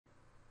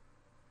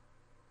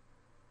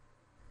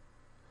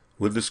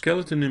With the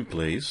skeleton in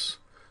place,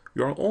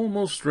 you are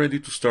almost ready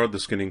to start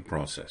the skinning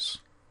process.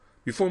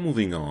 Before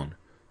moving on,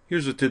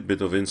 here's a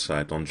tidbit of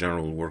insight on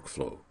general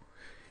workflow.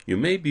 You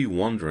may be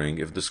wondering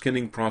if the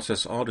skinning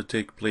process ought to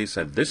take place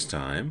at this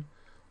time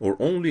or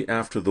only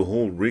after the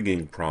whole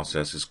rigging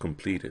process is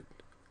completed.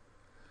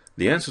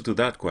 The answer to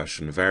that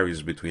question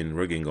varies between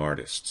rigging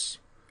artists.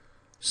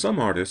 Some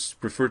artists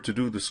prefer to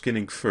do the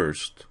skinning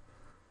first.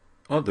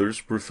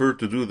 Others prefer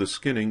to do the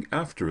skinning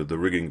after the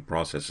rigging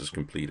process is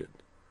completed.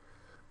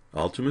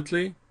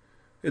 Ultimately,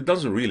 it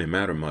doesn't really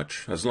matter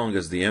much as long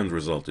as the end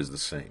result is the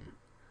same.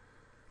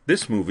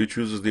 This movie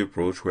chooses the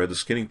approach where the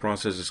skinning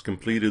process is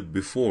completed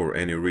before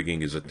any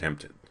rigging is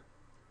attempted.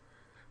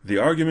 The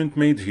argument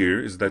made here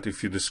is that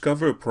if you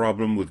discover a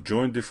problem with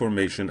joint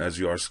deformation as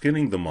you are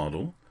skinning the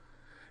model,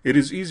 it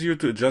is easier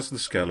to adjust the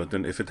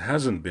skeleton if it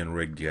hasn't been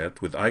rigged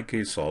yet with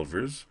IK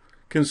solvers,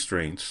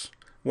 constraints,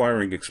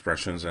 wiring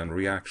expressions, and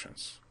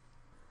reactions.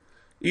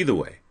 Either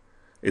way,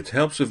 it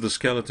helps if the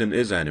skeleton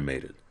is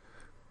animated.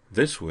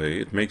 This way,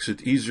 it makes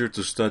it easier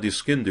to study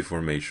skin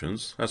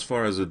deformations as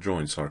far as the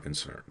joints are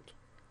concerned.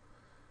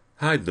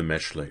 Hide the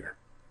mesh layer.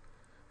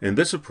 In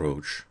this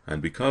approach,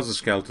 and because the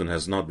skeleton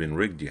has not been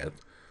rigged yet,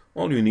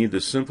 all you need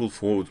is simple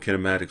forward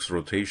kinematics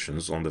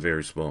rotations on the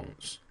various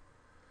bones.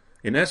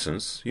 In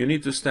essence, you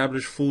need to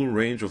establish full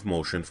range of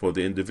motion for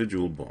the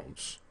individual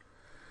bones.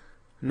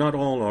 Not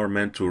all are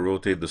meant to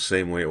rotate the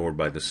same way or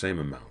by the same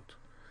amount.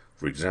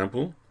 For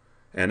example,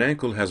 an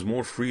ankle has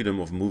more freedom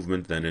of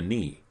movement than a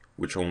knee,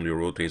 which only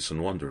rotates in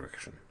one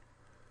direction.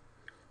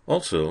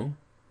 Also,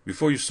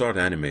 before you start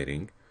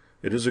animating,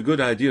 it is a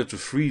good idea to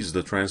freeze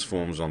the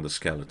transforms on the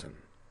skeleton.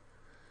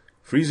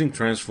 Freezing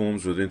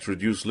transforms would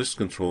introduce list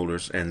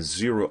controllers and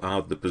zero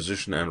out the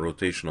position and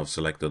rotation of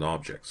selected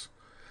objects.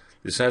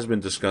 This has been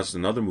discussed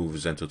in other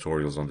movies and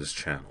tutorials on this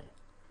channel.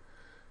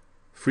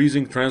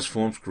 Freezing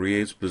transforms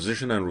creates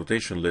position and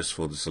rotation lists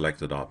for the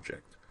selected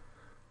object.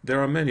 There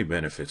are many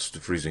benefits to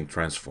freezing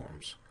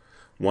transforms.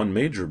 One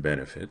major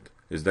benefit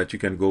is that you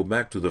can go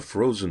back to the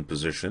frozen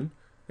position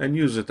and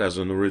use it as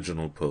an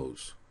original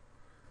pose.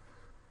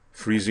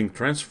 Freezing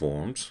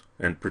transforms,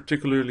 and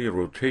particularly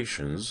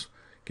rotations,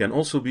 can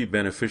also be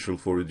beneficial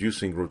for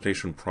reducing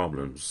rotation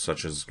problems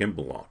such as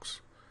gimbal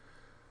locks.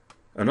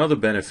 Another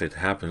benefit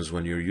happens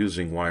when you're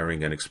using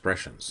wiring and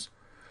expressions.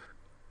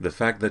 The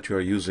fact that you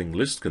are using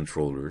list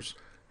controllers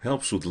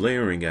helps with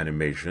layering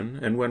animation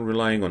and when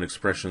relying on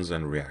expressions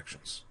and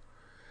reactions.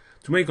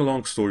 To make a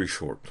long story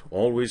short,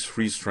 always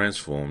freeze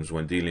transforms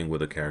when dealing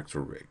with a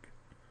character rig.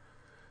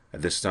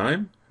 At this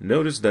time,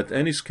 notice that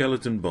any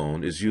skeleton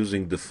bone is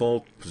using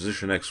default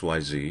position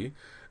XYZ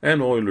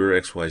and Euler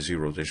XYZ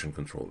rotation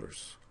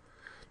controllers.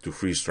 To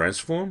freeze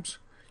transforms,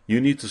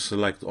 you need to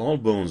select all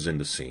bones in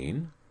the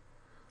scene,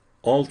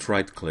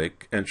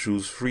 Alt-right-click and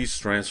choose Freeze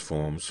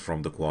Transforms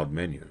from the quad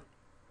menu.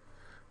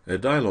 A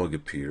dialog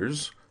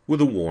appears with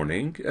a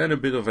warning and a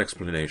bit of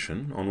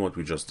explanation on what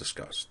we just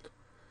discussed.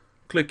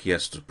 Click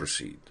Yes to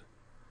proceed.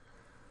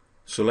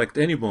 Select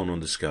any bone on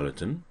the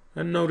skeleton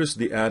and notice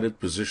the added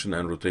position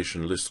and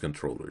rotation list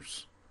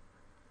controllers.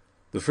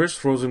 The first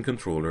frozen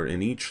controller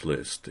in each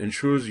list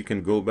ensures you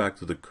can go back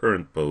to the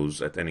current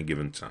pose at any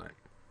given time.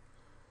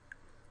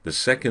 The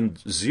second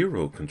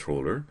zero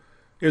controller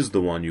is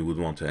the one you would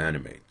want to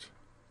animate.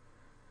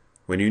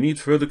 When you need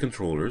further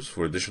controllers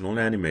for additional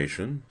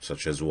animation,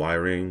 such as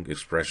wiring,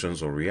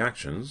 expressions, or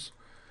reactions,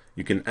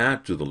 you can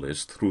add to the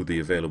list through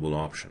the available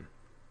option.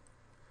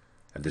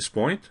 At this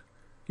point,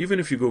 even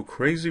if you go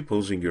crazy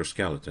posing your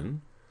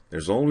skeleton,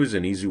 there's always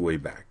an easy way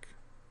back.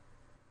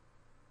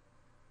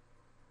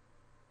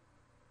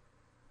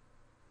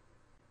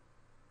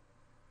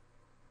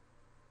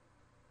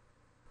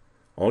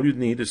 All you'd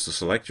need is to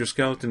select your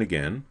skeleton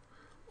again,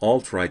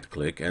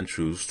 Alt-right-click and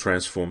choose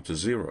Transform to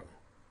 0.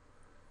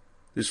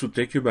 This would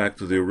take you back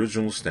to the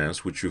original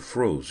stance which you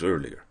froze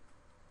earlier.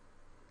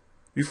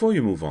 Before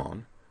you move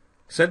on,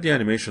 set the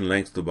animation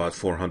length to about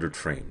 400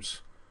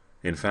 frames.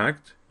 In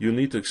fact, you'll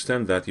need to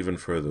extend that even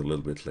further a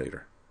little bit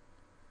later.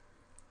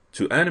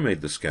 To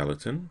animate the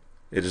skeleton,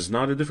 it is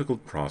not a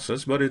difficult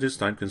process, but it is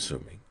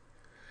time-consuming.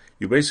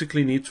 You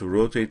basically need to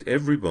rotate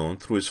every bone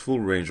through its full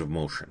range of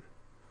motion.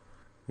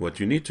 What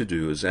you need to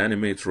do is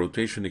animate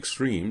rotation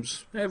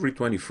extremes every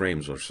 20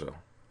 frames or so.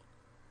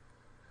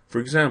 For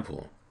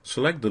example,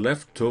 select the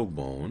left toe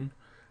bone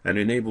and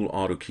enable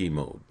auto key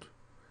mode.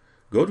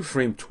 Go to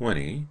frame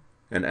 20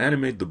 and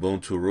animate the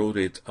bone to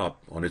rotate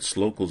up on its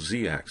local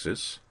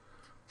z-axis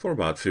for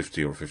about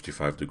 50 or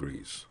 55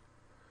 degrees.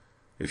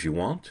 If you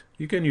want,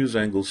 you can use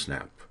angle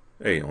snap,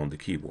 A on the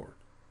keyboard.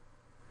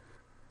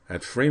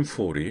 At frame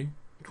 40,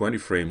 20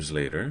 frames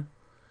later,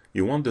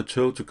 you want the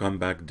toe to come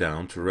back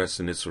down to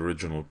rest in its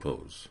original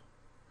pose.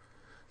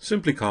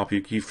 Simply copy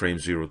keyframe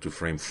 0 to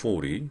frame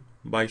 40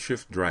 by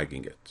shift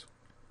dragging it.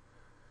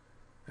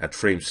 At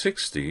frame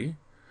 60,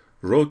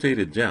 rotate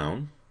it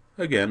down,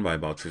 again by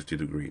about 50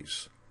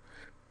 degrees.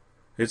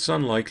 It's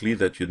unlikely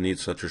that you'd need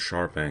such a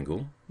sharp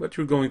angle, but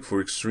you're going for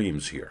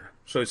extremes here,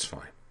 so it's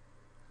fine.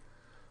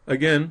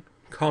 Again,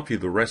 copy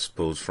the rest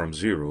pose from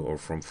 0 or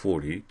from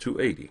 40 to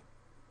 80.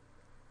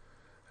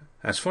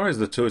 As far as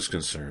the toe is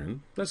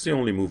concerned, that's the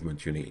only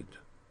movement you need.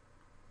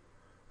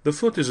 The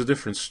foot is a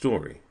different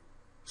story.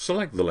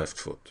 Select the left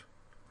foot.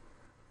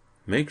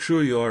 Make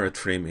sure you are at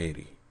frame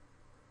 80.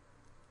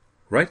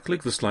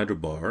 Right-click the slider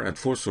bar and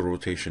force a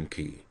rotation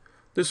key.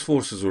 This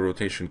forces a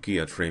rotation key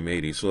at frame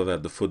 80 so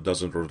that the foot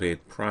doesn't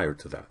rotate prior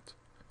to that.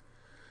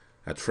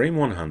 At frame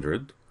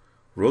 100,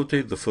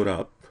 rotate the foot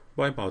up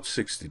by about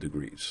 60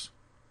 degrees.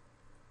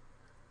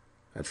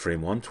 At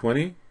frame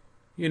 120,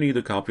 you need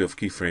a copy of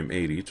keyframe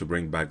 80 to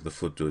bring back the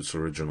foot to its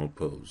original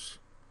pose.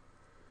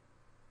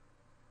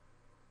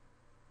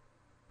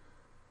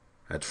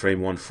 At frame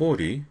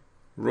 140,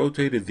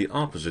 rotate it the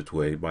opposite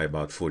way by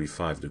about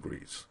 45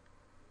 degrees.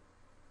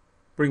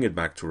 Bring it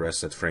back to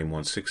rest at frame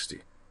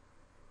 160.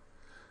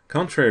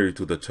 Contrary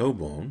to the toe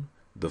bone,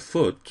 the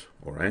foot,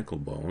 or ankle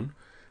bone,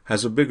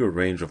 has a bigger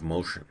range of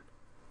motion.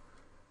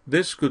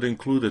 This could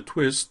include a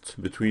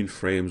twist between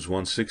frames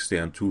 160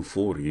 and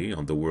 240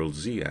 on the world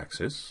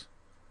z-axis,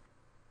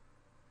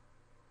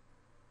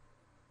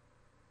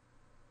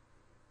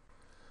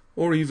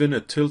 or even a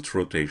tilt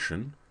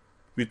rotation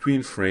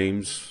between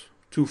frames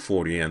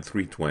 240 and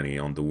 320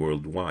 on the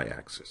world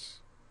y-axis.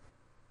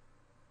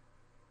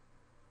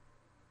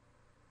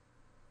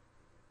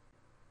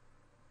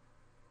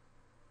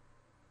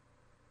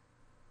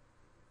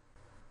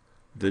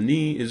 The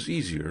knee is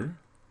easier,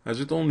 as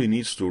it only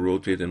needs to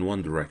rotate in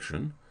one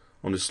direction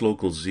on its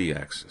local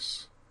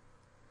z-axis.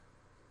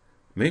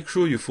 Make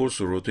sure you force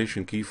a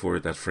rotation key for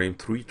it at frame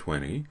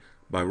 320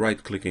 by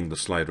right-clicking the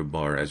slider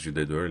bar as you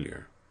did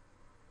earlier.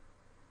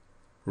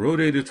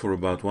 Rotate it for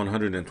about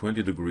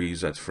 120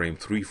 degrees at frame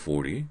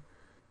 340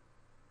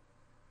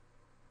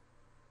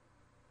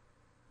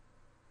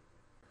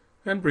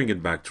 and bring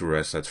it back to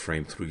rest at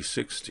frame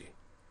 360.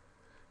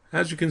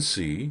 As you can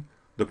see,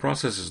 the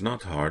process is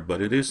not hard,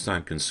 but it is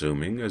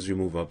time-consuming as you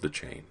move up the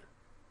chain.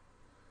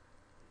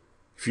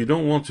 If you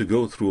don't want to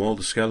go through all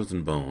the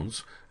skeleton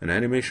bones, an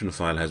animation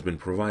file has been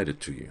provided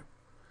to you.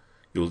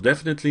 You'll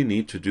definitely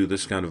need to do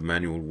this kind of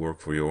manual work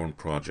for your own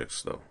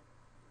projects, though.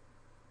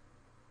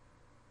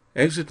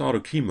 Exit Auto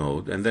Key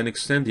Mode and then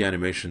extend the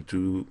animation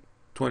to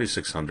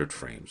 2600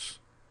 frames.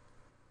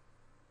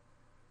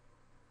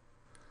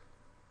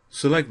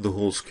 Select the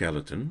whole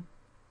skeleton.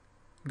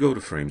 Go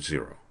to frame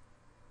 0.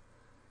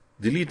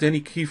 Delete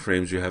any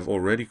keyframes you have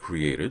already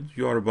created.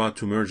 You are about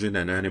to merge in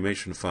an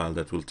animation file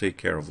that will take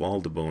care of all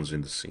the bones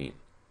in the scene.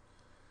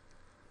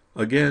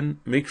 Again,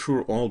 make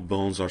sure all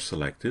bones are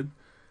selected,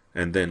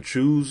 and then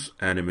choose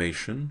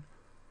Animation,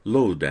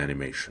 Load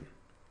Animation.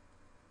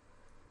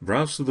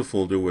 Browse to the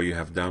folder where you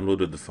have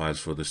downloaded the files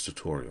for this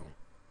tutorial.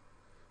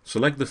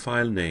 Select the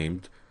file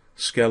named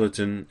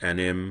Skeleton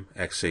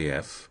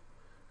anim.xaf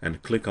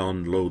and click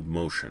on Load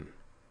Motion.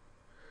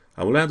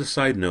 I will add a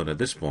side note at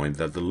this point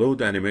that the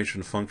load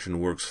animation function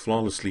works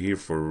flawlessly here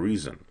for a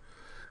reason.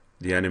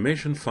 The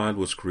animation file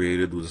was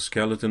created with a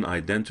skeleton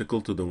identical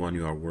to the one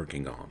you are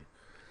working on.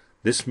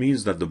 This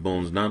means that the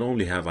bones not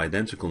only have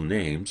identical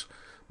names,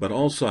 but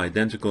also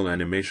identical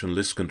animation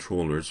list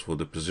controllers for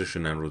the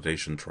position and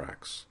rotation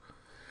tracks.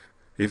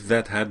 If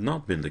that had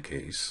not been the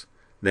case,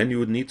 then you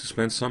would need to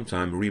spend some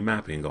time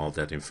remapping all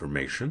that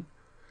information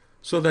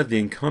so that the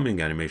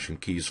incoming animation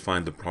keys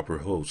find the proper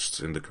hosts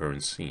in the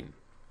current scene.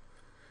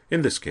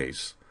 In this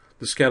case,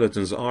 the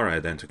skeletons are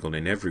identical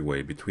in every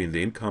way between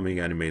the incoming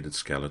animated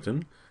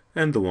skeleton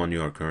and the one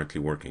you are currently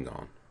working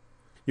on.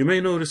 You may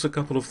notice a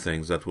couple of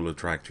things that will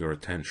attract your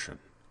attention.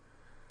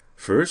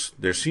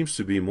 First, there seems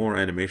to be more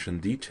animation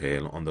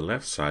detail on the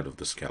left side of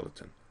the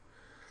skeleton.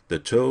 The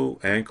toe,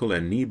 ankle,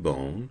 and knee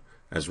bone,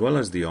 as well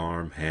as the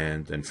arm,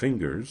 hand, and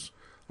fingers,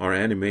 are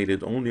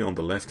animated only on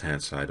the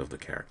left-hand side of the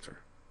character.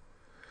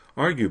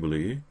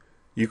 Arguably,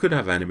 you could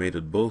have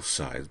animated both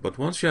sides, but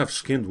once you have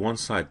skinned one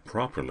side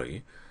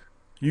properly,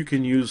 you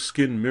can use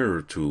skin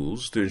mirror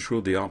tools to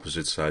ensure the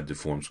opposite side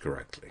deforms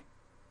correctly.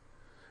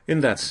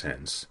 In that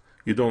sense,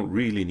 you don't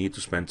really need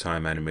to spend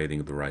time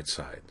animating the right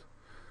side.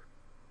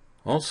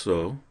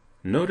 Also,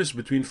 notice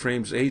between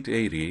frames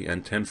 880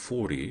 and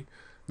 1040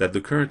 that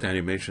the current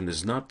animation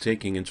is not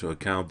taking into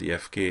account the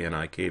FK and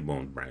IK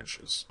bone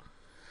branches.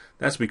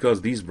 That's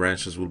because these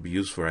branches will be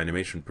used for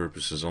animation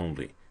purposes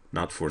only,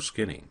 not for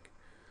skinning.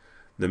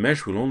 The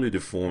mesh will only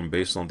deform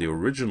based on the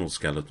original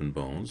skeleton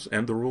bones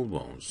and the roll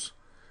bones,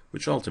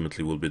 which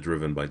ultimately will be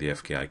driven by the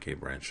FK-IK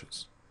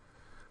branches.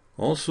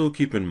 Also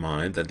keep in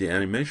mind that the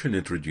animation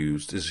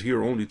introduced is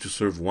here only to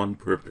serve one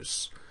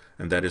purpose,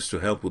 and that is to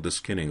help with the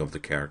skinning of the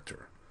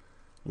character.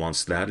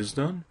 Once that is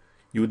done,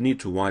 you would need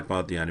to wipe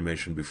out the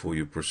animation before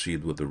you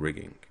proceed with the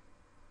rigging.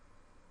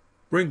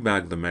 Bring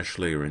back the mesh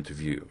layer into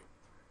view.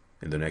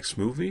 In the next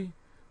movie,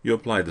 you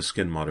apply the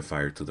skin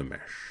modifier to the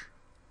mesh.